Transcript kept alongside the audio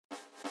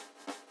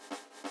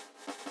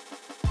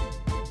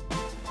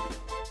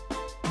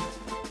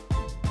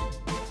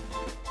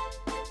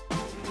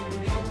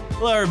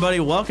Hello, everybody.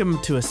 Welcome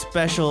to a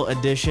special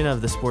edition of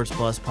the Sports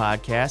Plus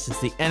podcast.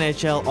 It's the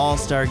NHL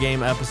All-Star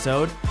Game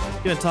episode.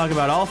 Going to talk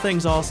about all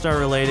things All-Star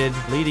related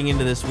leading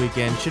into this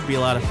weekend. Should be a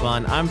lot of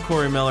fun. I'm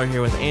Corey Miller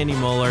here with Andy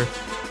Moeller,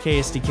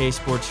 KSDK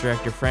Sports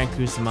Director Frank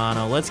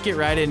Cusimano. Let's get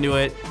right into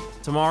it.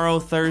 Tomorrow,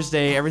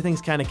 Thursday,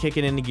 everything's kind of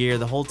kicking into gear.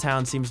 The whole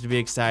town seems to be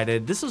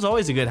excited. This was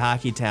always a good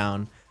hockey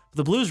town.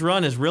 The Blues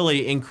run has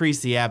really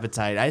increased the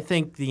appetite. I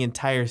think the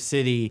entire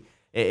city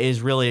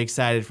is really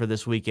excited for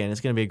this weekend. It's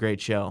going to be a great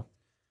show.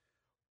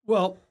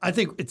 Well, I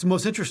think it's the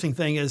most interesting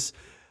thing is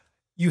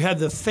you have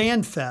the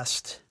Fan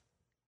Fest,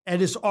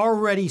 and it's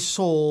already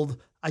sold.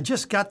 I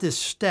just got this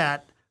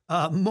stat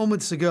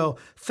moments ago.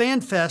 Fan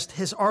Fest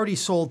has already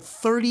sold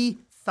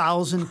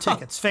 30,000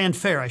 tickets.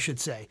 Fanfare, I should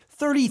say.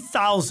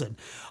 30,000.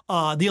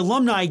 The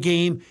alumni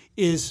game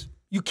is,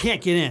 you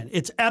can't get in.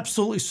 It's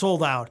absolutely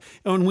sold out.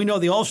 And when we know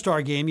the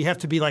All-Star game, you have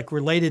to be like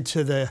related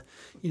to the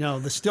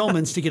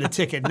Stillmans to get a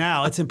ticket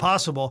now. It's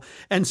impossible.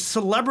 And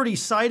celebrity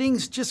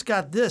sightings just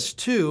got this,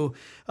 too.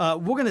 We're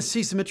going to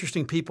see some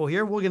interesting people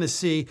here. We're going to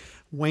see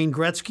Wayne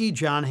Gretzky,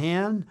 John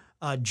Hamm,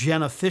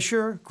 Jenna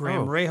Fisher,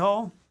 Graham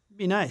Rahal.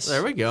 Be nice.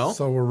 There we go.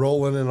 So we're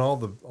rolling in all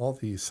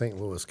the St.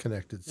 Louis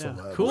connected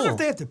celebs. Cool. I wonder if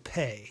they have to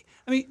pay.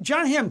 I mean,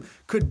 John Hamm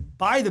could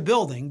buy the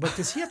building, but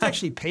does he have to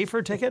actually pay for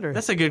a ticket? Or?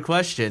 That's a good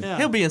question. Yeah.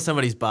 He'll be in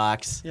somebody's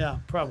box. Yeah,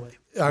 probably.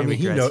 I mean,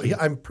 Gretzky.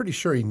 I'm pretty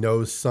sure he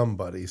knows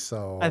somebody,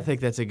 so I think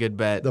that's a good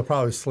bet. they'll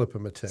probably slip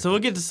him a ticket. So we'll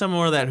get to some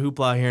more of that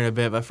hoopla here in a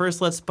bit. But first,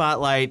 let's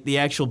spotlight the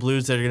actual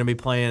Blues that are going to be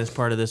playing as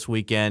part of this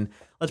weekend.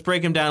 Let's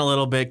break them down a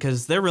little bit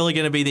because they're really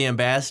going to be the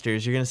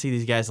ambassadors. You're going to see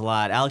these guys a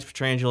lot. Alex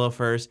Pietrangelo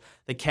first,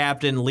 the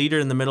captain, leader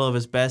in the middle of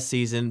his best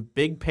season.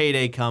 Big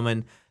payday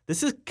coming.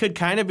 This could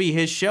kind of be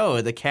his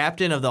show. The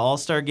captain of the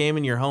All-Star Game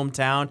in your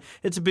hometown.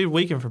 It's a big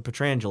weekend for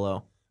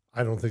Pietrangelo.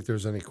 I don't think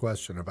there's any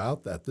question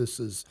about that.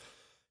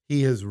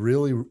 He has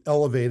really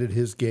elevated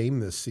his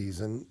game this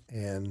season,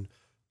 and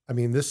I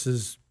mean this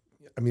is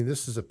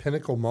a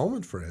pinnacle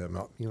moment for him.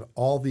 You know,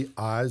 all the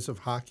eyes of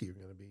hockey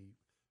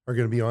are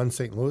going to be on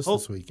St. Louis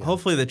this weekend.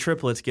 Hopefully the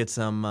triplets get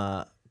some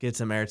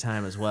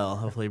airtime as well.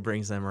 Hopefully he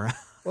brings them around.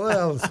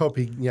 Well, let's hope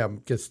he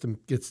gets them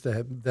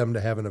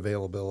to have an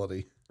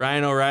availability.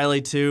 Ryan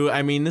O'Reilly, too.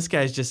 I mean, this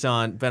guy's just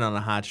been on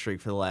a hot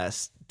streak for the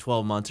last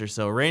 12 months or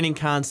so. Reigning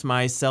Conn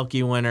Smythe,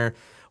 Selke winner.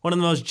 One of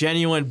the most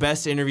genuine,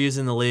 best interviews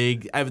in the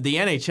league. The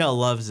NHL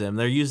loves him.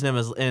 They're using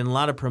him in a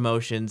lot of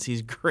promotions.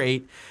 He's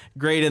great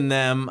in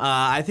them.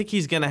 I think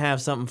he's going to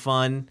have something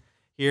fun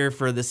here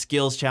for the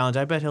skills challenge.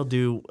 I bet he'll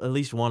do at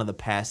least one of the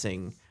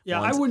passing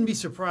Yeah, ones. I wouldn't be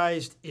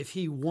surprised if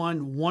he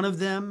won one of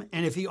them,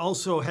 and if he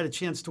also had a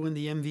chance to win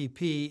the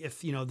MVP,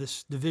 if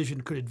this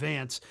division could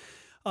advance.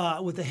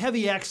 With a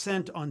heavy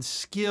accent on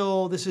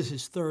skill, this is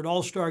his third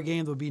All-Star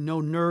game. There'll be no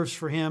nerves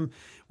for him.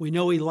 We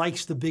know he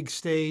likes the big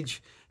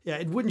stage. Yeah,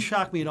 it wouldn't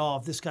shock me at all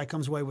if this guy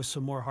comes away with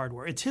some more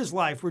hardware. It's his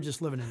life. We're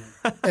just living in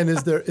it. And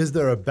is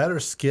there a better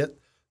skit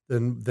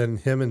than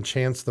him and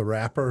Chance the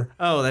Rapper?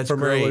 Oh, that's from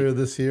great. earlier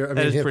this year. I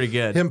That mean, is pretty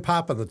good. Him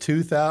popping the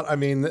tooth out. I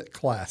mean,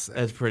 classic.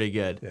 That's pretty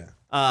good.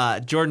 Yeah.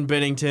 Jordan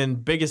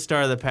Binnington, biggest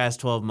star of the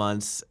past 12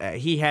 months.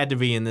 He had to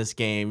be in this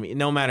game,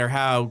 no matter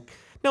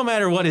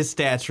what his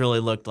stats really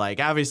looked like.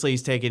 Obviously,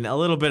 he's taken a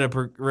little bit of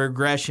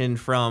regression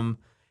from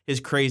his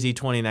crazy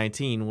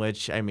 2019,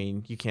 which, I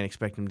mean, you can't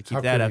expect him to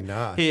keep that up.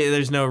 Not?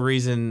 There's no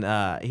reason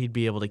he'd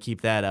be able to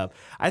keep that up.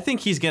 I think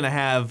he's going to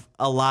have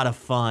a lot of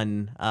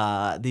fun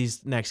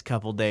these next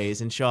couple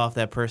days and show off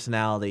that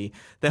personality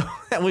that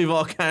we've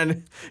all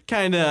kind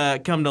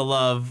of come to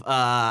love.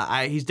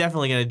 He's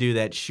definitely going to do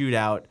that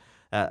shootout.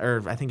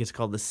 Or I think it's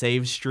called the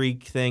save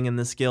streak thing in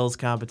the skills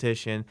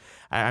competition.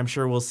 I'm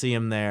sure we'll see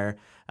him there.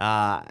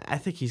 I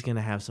think he's going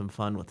to have some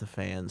fun with the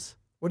fans.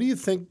 What do you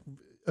think?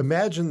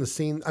 Imagine the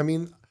scene. I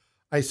mean,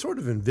 I sort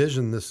of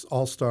envision this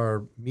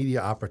All-Star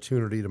media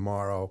opportunity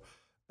tomorrow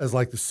as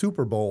like the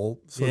Super Bowl.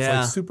 So it's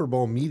like Super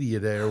Bowl Media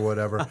Day or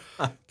whatever.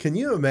 Can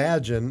you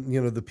imagine,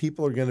 the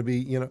people are going to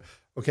be,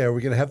 okay, are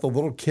we going to have the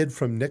little kid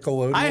from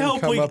Nickelodeon I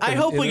hope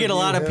we get a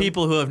lot of him?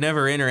 people who have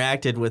never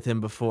interacted with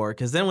him before,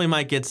 because then we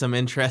might get some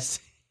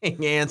interesting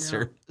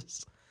answers.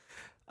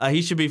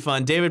 He should be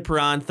fun. David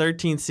Perron,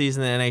 13th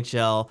season in the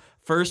NHL.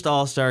 First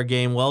All-Star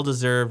game,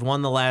 well-deserved,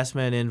 won the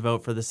last-man-in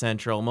vote for the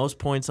Central, most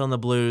points on the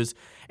Blues,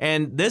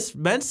 and this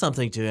meant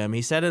something to him.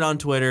 He said it on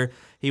Twitter.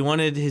 He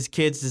wanted his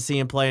kids to see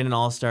him play in an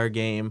All-Star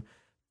game.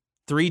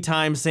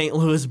 3-time St.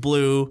 Louis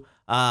Blue.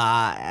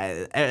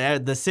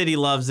 The city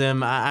loves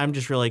him. I'm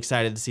just really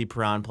excited to see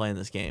Perron play in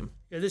this game.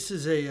 Yeah, this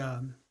is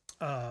a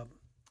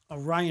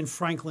Ryan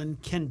Franklin,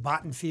 Ken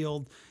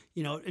Bottenfield.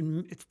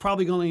 And it's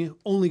probably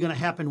only going to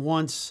happen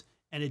once.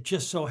 And it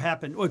just so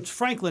happened, it's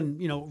Franklin,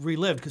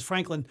 relived because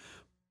Franklin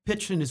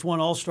pitched in his one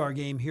All-Star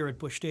game here at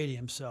Busch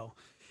Stadium. So,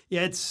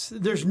 yeah,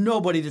 there's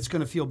nobody that's going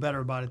to feel better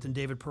about it than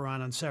David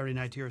Perron on Saturday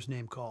night to hear his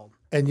name called.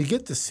 And you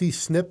get to see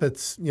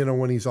snippets,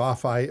 when he's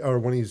off or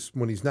when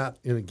he's not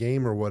in a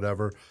game or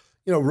whatever,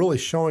 really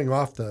showing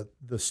off the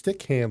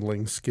stick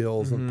handling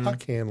skills and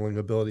puck handling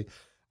ability.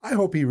 I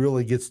hope he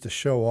really gets to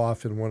show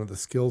off in one of the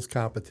skills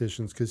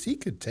competitions because he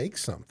could take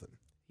something.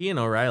 He and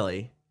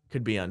O'Reilly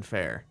could be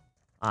unfair,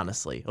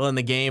 honestly. Well, in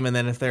the game, and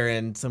then if they're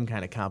in some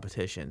kind of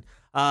competition.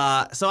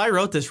 So I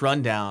wrote this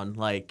rundown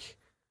 3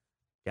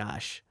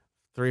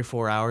 or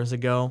 4 hours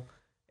ago,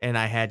 and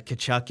I had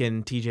Tkachuk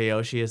and TJ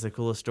Oshie as the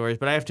coolest stories.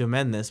 But I have to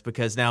amend this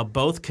because now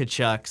both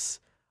Tkachuks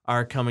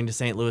are coming to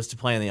St. Louis to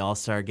play in the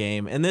All-Star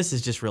game, and this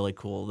is just really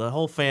cool. The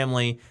whole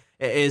family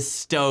is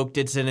stoked.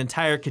 It's an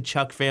entire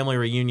Tkachuk family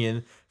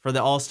reunion for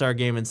the All-Star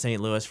game in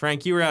St. Louis.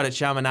 Frank, you were out at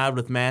Chaminade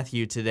with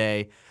Matthew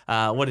today.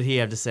 What did he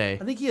have to say?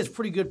 I think he has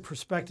pretty good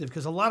perspective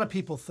because a lot of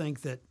people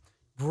think that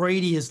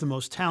Brady is the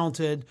most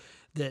talented,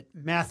 that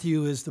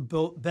Matthew is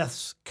the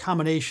best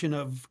combination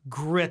of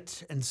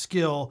grit and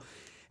skill.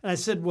 And I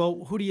said,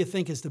 well, who do you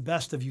think is the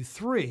best of you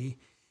three?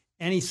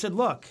 And he said,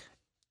 look,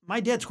 my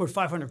dad scored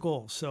 500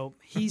 goals, so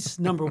he's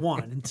number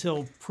one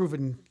until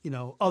proven,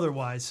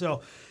 otherwise.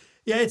 So,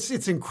 yeah,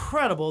 it's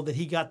incredible that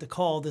he got the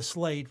call this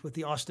late with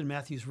the Austin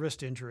Matthews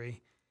wrist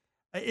injury.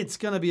 It's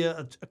going to be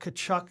a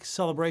Tkachuk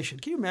celebration.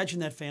 Can you imagine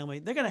that family?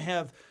 They're going to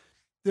have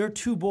their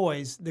two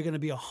boys. They're going to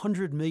be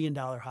 $100 million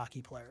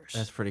hockey players.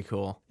 That's pretty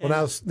cool.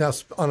 Well, now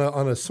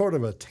on a sort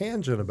of a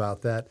tangent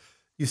about that,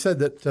 you said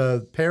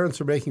that parents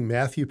are making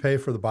Matthew pay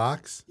for the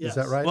box. Yes. Is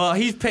that right? Well,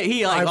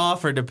 he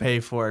offered to pay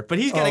for it, but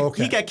he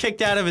got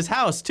kicked out of his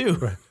house too.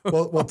 Right.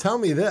 Well, tell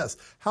me this: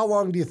 how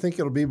long do you think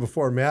it'll be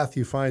before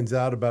Matthew finds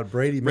out about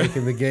Brady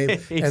making the game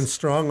and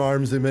strong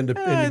arms him into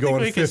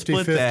going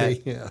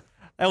 50-50? Yeah.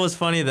 That was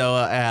funny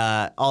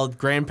though. All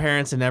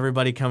grandparents and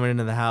everybody coming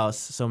into the house,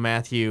 so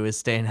Matthew is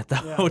staying at the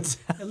hotel.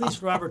 At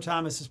least Robert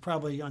Thomas is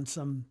probably on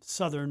some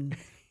southern.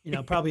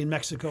 Probably in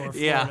Mexico or Florida.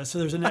 Yeah. So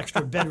there's an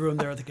extra bedroom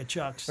there at the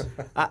Tkachuks.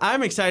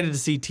 I'm excited to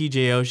see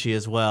TJ Oshie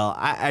as well.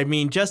 I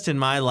mean, just in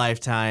my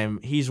lifetime,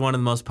 he's one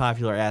of the most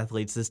popular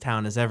athletes this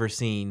town has ever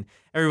seen.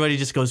 Everybody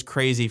just goes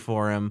crazy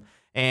for him.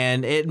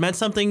 And it meant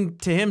something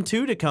to him,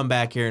 too, to come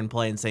back here and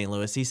play in St.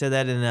 Louis. He said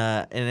that in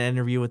an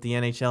interview with the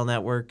NHL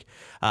Network,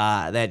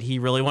 that he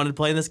really wanted to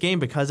play in this game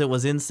because it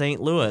was in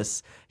St.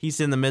 Louis. He's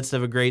in the midst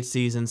of a great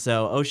season,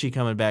 so Oshie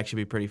coming back should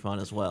be pretty fun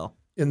as well.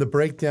 In the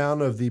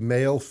breakdown of the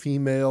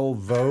male-female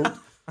vote,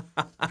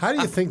 how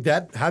do you think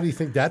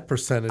that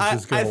percentage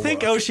is going? I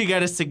think Oshie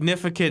got a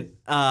significant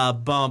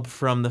bump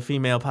from the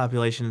female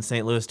population in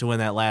St. Louis to win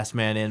that last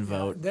man in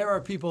vote. There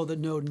are people that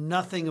know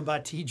nothing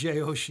about TJ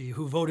Oshie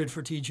who voted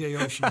for TJ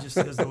Oshie just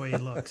because of the way he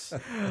looks.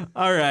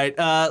 All right,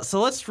 so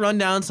let's run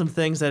down some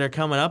things that are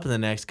coming up in the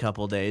next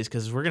couple days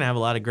because we're going to have a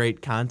lot of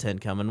great content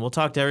coming. We'll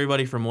talk to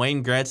everybody from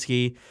Wayne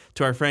Gretzky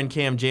to our friend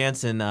Cam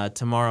Jansen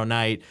tomorrow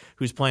night,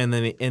 who's playing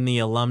in the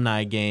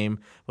alumni game.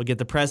 We'll get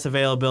the press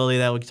availability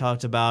that we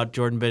talked about.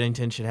 Jordan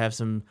Binnington should have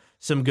some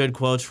good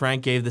quotes.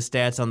 Frank gave the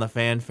stats on the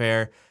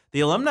fanfare. The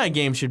alumni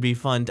game should be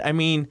fun. I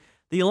mean,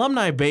 the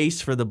alumni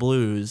base for the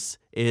Blues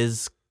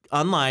is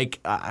unlike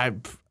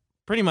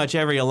pretty much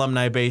every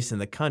alumni base in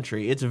the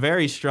country. It's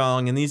very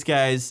strong, and these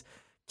guys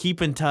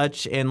keep in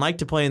touch and like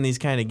to play in these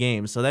kind of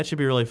games. So that should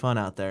be really fun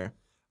out there.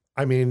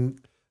 I mean,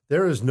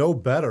 there is no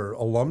better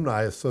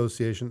alumni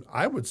association.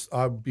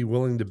 I'd be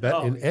willing to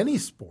bet in any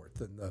sport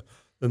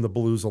than the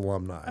Blues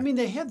alumni. I mean,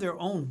 they have their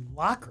own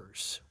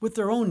lockers with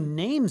their own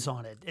names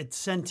on it at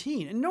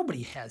Centene, and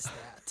nobody has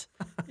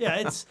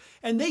that.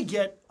 And they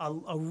get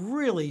a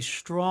really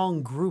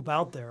strong group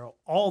out there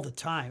all the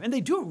time, and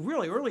they do it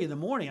really early in the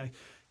morning.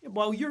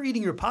 While you're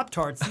eating your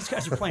Pop-Tarts, these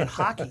guys are playing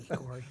hockey,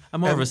 Corey.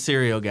 I'm more of a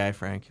cereal guy,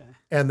 Frank. Okay.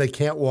 And they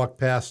can't walk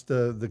past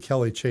the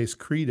Kelly Chase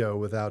Credo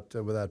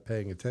without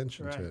paying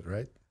attention to it,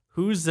 right?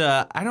 Who's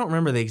I don't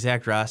remember the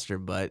exact roster,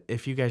 but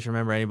if you guys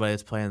remember anybody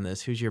that's playing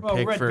this, who's your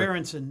pick Red for?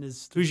 Berenson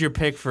is. Who's your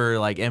pick for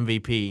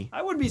MVP?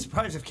 I wouldn't be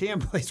surprised if Cam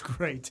plays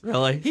great.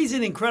 Really? He's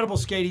an incredible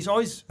skate. He's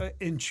always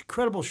in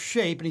incredible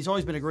shape, and he's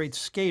always been a great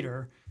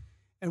skater.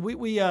 And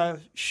we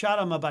shot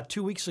him about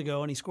 2 weeks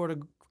ago, and he scored a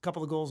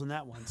couple of goals in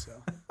that one. So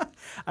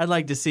I'd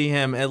like to see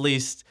him at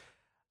least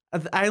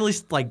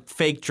like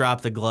fake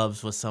drop the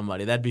gloves with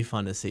somebody. That'd be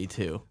fun to see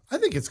too. I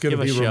think it's going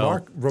to be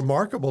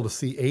remarkable to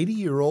see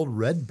 80-year-old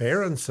Red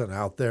Berenson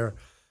out there.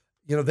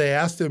 They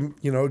asked him,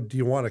 do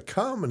you want to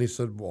come? And he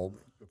said, well,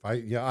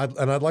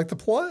 I'd like to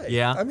play.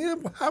 Yeah. I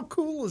mean, how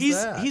cool is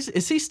that?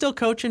 Is he still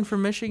coaching for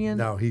Michigan?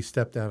 No, he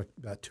stepped down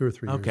about 2 or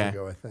 3 years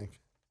ago, I think.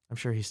 I'm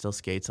sure he still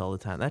skates all the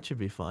time. That should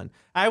be fun.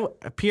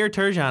 Pierre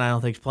Turgeon, I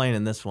don't think, is playing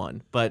in this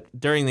one. But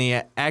during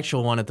the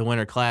actual one at the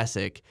Winter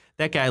Classic,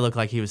 that guy looked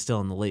like he was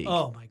still in the league.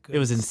 Oh, my goodness. It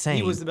was insane.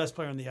 He was the best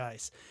player on the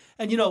ice.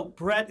 And,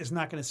 Brett is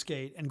not going to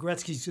skate, and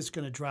Gretzky's just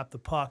going to drop the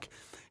puck.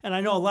 And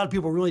I know a lot of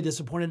people were really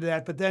disappointed in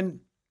that. But then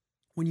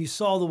when you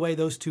saw the way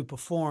those two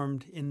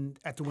performed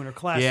at the Winter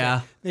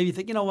Classic, maybe you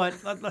think, you know what,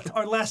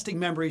 our lasting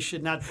memory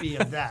should not be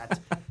of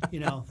that,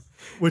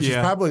 Which is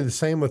probably the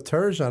same with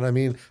Turgeon. I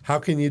mean, how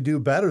can you do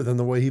better than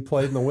the way he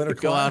played in the Winter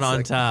Classic? Go out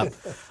on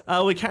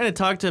top. We kind of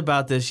talked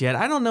about this yet.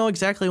 I don't know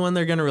exactly when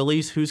they're going to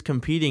release who's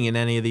competing in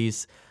any of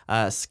these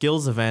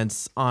skills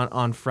events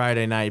on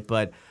Friday night,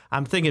 but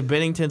I'm thinking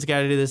Binnington's got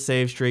to do the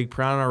save streak.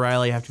 Brown and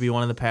O'Reilly have to be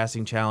one of the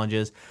passing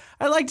challenges.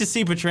 I'd like to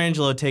see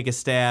Pietrangelo take a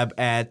stab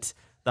at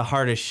the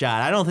hardest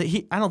shot. I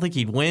don't think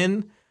he'd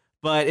win,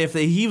 But if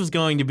he was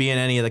going to be in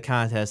any of the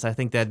contests, I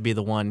think that'd be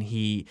the one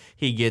he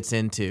gets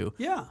into.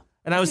 Yeah.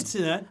 And I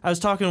was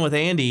talking with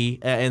Andy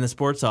in the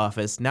sports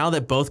office. Now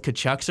that both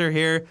Tkachuks are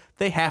here,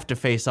 they have to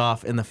face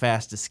off in the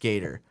fastest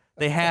skater.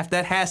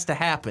 That has to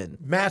happen.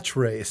 Match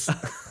race.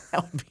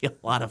 That would be a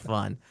lot of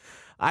fun.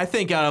 I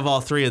think out of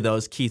all three of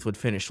those, Keith would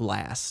finish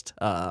last,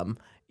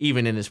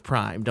 even in his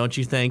prime. Don't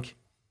you think?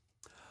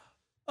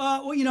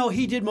 Well,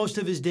 he did most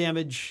of his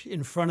damage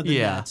in front of the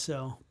net,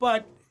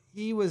 but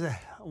he was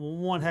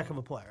one heck of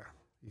a player.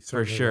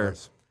 For sure.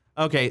 Was.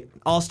 Okay,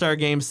 All-Star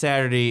Game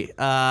Saturday.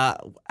 I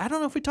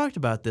don't know if we talked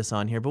about this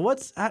on here,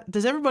 but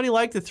does everybody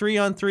like the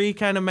 3-on-3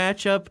 kind of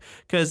matchup?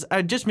 Because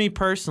just me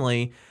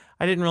personally,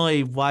 I didn't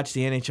really watch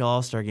the NHL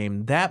All-Star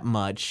Game that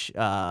much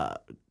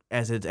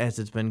as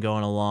it's been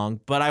going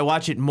along, but I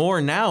watch it more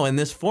now in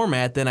this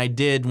format than I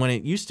did when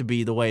it used to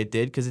be the way it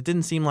did, because it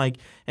didn't seem like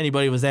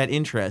anybody was that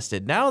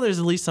interested. Now there's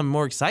at least some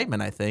more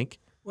excitement, I think.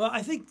 Well,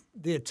 I think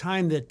the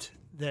time that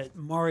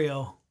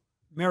Mario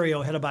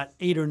had about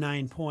 8 or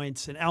 9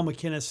 points, and Al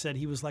McInnes said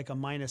he was like a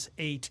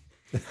 -8.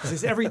 He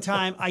says, every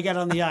time I got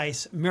on the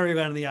ice, Mario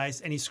got on the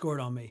ice, and he scored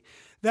on me.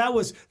 That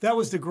was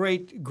the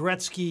great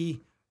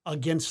Gretzky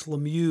against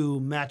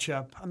Lemieux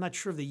matchup. I'm not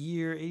sure of the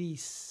year,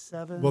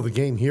 87? Well, the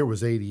game here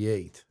was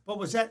 88. But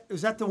was that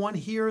the one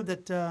here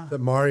that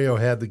Mario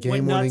had the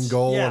game-winning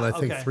goal, yeah, and I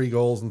think 3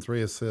 goals and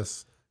 3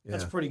 assists. Yeah.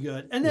 That's pretty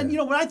good. And then,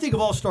 when I think of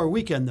All-Star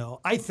Weekend,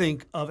 though, I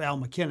think of Al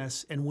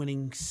McInnes and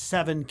winning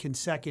 7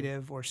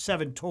 consecutive or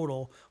 7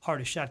 total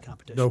hardest shot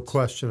competitions. No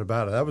question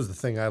about it. That was the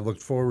thing I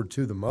looked forward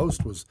to the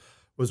most was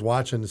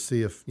watching to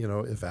see if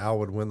Al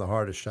would win the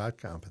hardest shot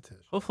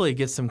competition. Hopefully he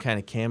gets some kind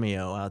of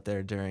cameo out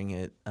there during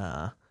it.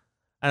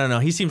 I don't know.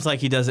 He seems like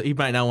he does it. He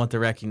might not want the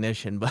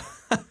recognition, but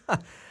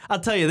I'll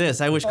tell you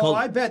this. I wish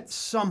I bet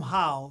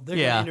somehow they're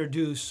going to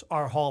introduce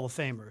our Hall of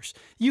Famers.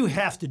 You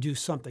have to do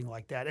something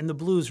like that, and the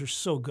Blues are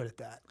so good at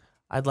that.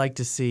 I'd like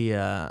to see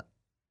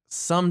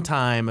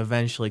sometime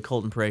eventually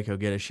Colton Parayko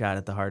get a shot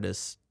at the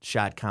hardest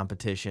shot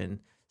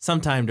competition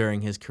sometime during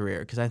his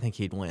career, because I think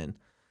he'd win.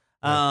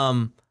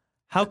 Yeah.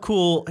 How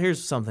cool,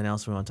 here's something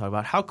else we want to talk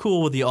about. How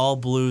cool would the all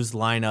Blues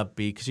lineup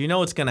be? Because you know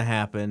what's going to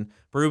happen.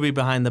 Berube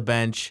behind the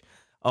bench,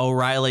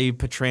 O'Reilly,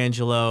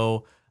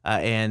 Pietrangelo,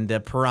 and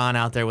Perron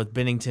out there with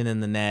Binnington in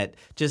the net.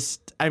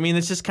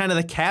 It's just kind of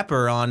the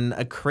capper on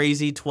a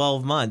crazy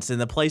 12 months,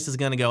 and the place is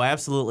going to go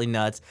absolutely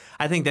nuts.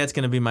 I think that's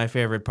going to be my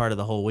favorite part of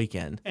the whole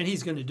weekend. And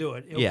he's going to do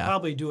it. He'll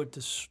probably do it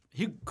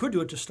he could do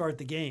it to start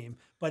the game,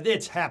 but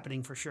it's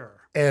happening for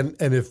sure. And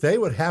if they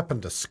would happen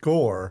to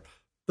score,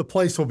 the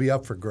place will be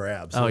up for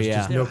grabs. There's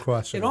just no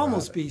question. It'd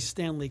almost be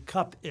Stanley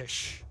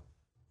Cup-ish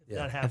if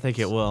that happens. I think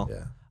it will.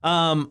 Yeah.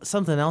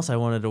 Something else I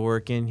wanted to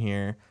work in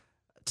here.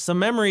 Some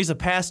memories of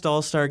past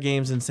All-Star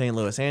games in St.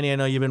 Louis. Andy, I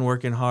know you've been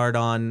working hard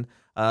on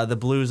the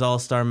Blues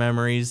All-Star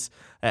memories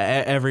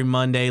every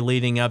Monday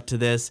leading up to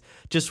this.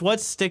 Just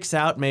what sticks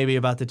out maybe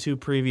about the 2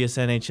 previous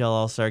NHL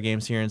All-Star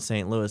games here in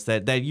St. Louis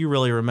that you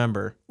really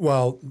remember?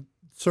 Well,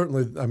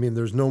 certainly,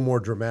 there's no more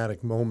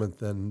dramatic moment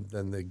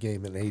than the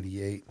game in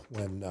 '88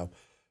 when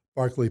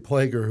Barclay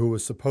Plager, who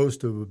was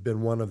supposed to have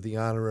been one of the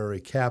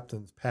honorary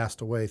captains, passed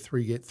away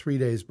 3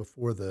 days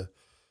before the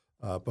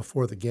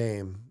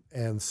game,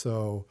 and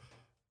so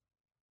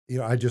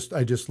I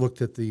just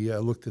looked at the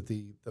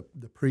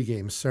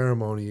pregame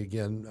ceremony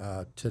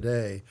again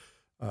today,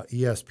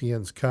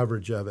 ESPN's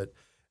coverage of it,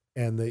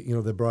 and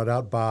they brought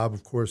out Bob,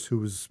 of course, who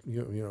was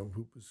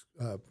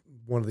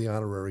one of the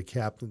honorary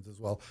captains as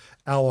well.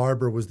 Al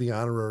Arbour was the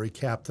honorary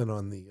captain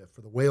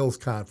for the Wales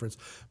conference,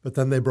 but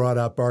then they brought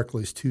out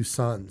Barclay's 2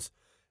 sons,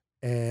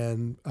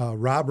 and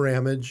Rob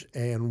Ramage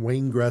and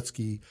Wayne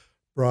Gretzky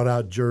brought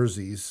out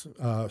jerseys,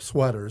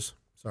 sweaters,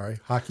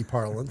 hockey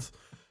parlance.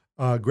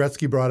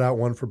 Gretzky brought out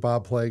one for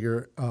Bob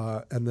Plager,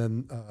 and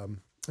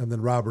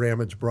then Rob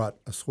Ramage brought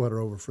a sweater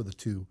over for the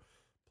 2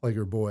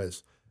 Plager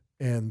boys.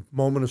 And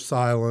moment of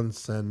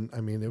silence, and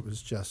it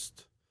was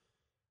just.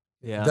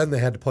 Yeah. Then they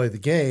had to play the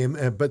game,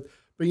 but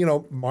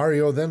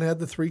Mario then had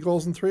the 3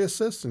 goals and 3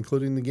 assists,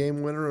 including the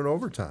game winner in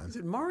overtime. Is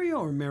it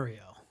Mario or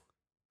Mario?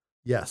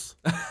 Yes.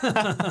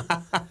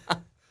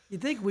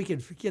 You'd think we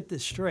could get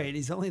this straight.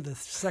 He's only the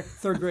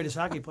 3rd greatest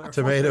hockey player.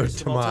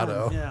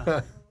 Tomato.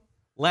 Yeah.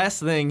 Last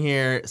thing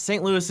here,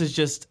 St. Louis's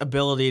just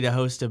ability to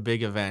host a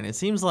big event. It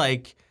seems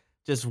like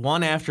just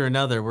one after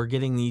another, we're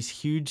getting these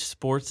huge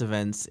sports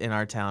events in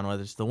our town,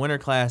 whether it's the Winter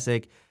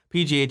Classic,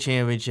 PGA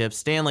Championship,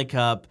 Stanley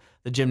Cup,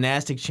 the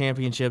Gymnastics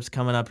Championships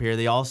coming up here,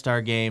 the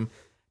All-Star Game.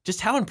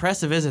 Just how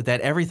impressive is it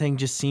that everything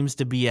just seems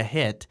to be a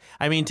hit?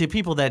 To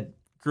people that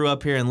grew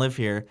up here and live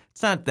here,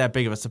 it's not that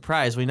big of a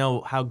surprise. We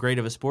know how great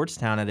of a sports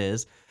town it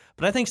is.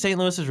 But I think St.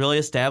 Louis is really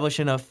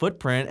establishing a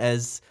footprint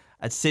as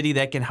a city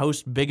that can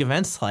host big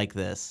events like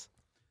this.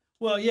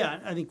 Well, yeah,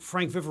 I think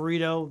Frank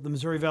Viverito, the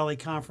Missouri Valley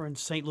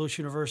Conference, St. Louis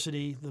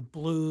University, the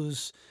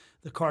Blues,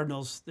 the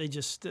Cardinals,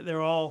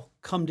 they're all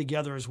come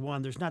together as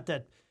one. There's not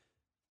that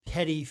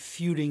petty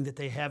feuding that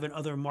they have in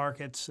other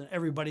markets.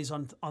 Everybody's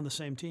on the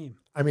same team.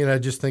 I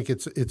just think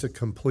it's a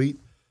complete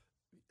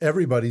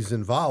everybody's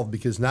involved,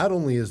 because not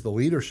only is the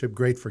leadership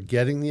great for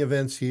getting the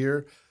events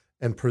here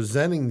and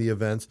presenting the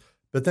events,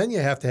 but then you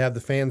have to have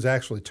the fans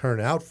actually turn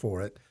out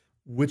for it,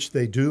 which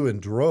they do in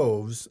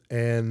droves.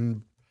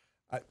 And,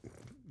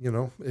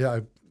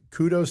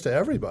 kudos to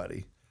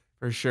everybody.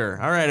 For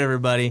sure. All right,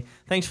 everybody.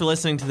 Thanks for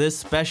listening to this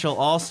special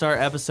All-Star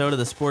episode of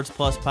the Sports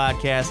Plus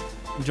podcast.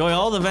 Enjoy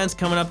all the events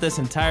coming up this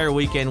entire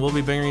weekend. We'll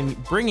be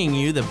bringing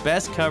you the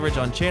best coverage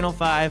on Channel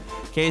 5,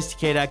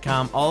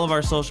 KSTK.com, all of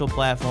our social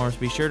platforms.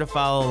 Be sure to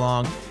follow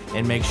along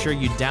and make sure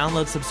you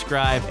download,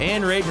 subscribe,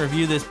 and rate and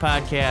review this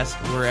podcast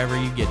wherever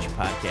you get your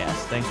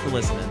podcasts. Thanks for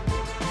listening.